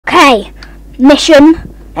Okay,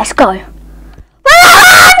 mission. Let's go.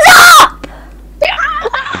 Hands up!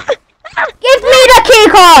 Give me the key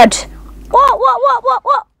card.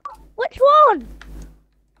 What? Which one?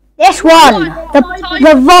 This one.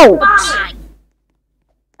 The vault.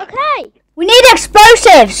 Okay. We need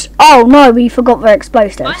explosives. Oh no, we forgot the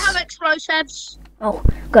explosives. I have explosives. Oh,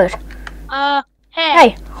 good. Here.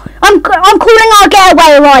 Hey, I'm calling our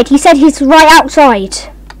getaway ride. He said he's right outside.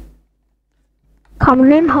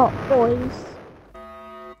 Coming in hot, boys.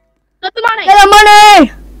 Get the money. Get the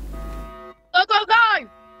money. Go.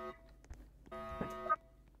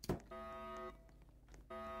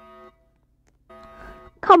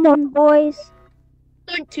 Come on, boys.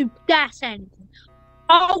 Don't you gas anything.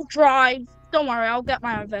 I'll drive. Don't worry, I'll get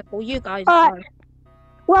my own vehicle. You guys Alright. go.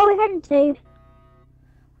 Where are we heading to?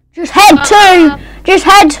 Just head to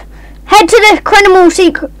the criminal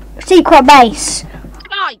secret base.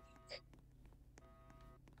 Right.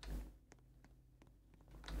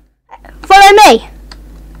 Follow me.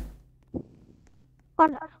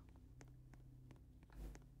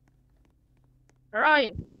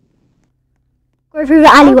 Right. Go through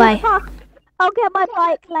the alleyway. I'll get my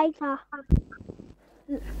bike later.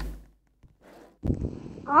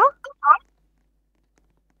 Huh?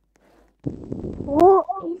 What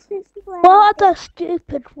is this? What the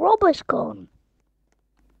stupid robbers gone?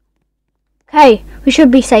 Okay, we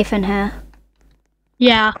should be safe in here.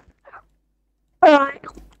 Yeah. Alright.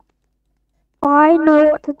 I know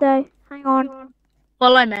what to do. Hang on.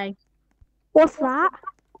 Follow me. What's that?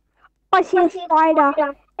 I see a spider.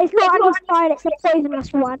 It's not a spider, it's a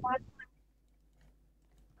poisonous one.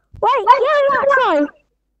 Wait, yeah, that's so.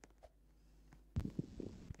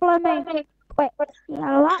 Follow me. Wait,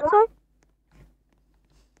 yeah, that's so.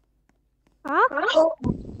 Huh?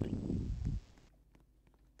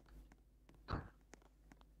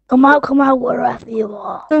 Come out, wherever you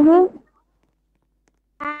are.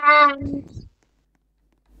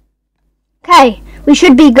 Okay, we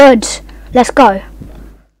should be good. Let's go.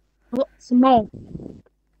 What's more?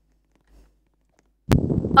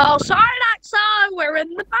 Oh, sorry, Alexa. We're in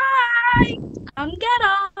the bank. Come get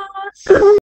us.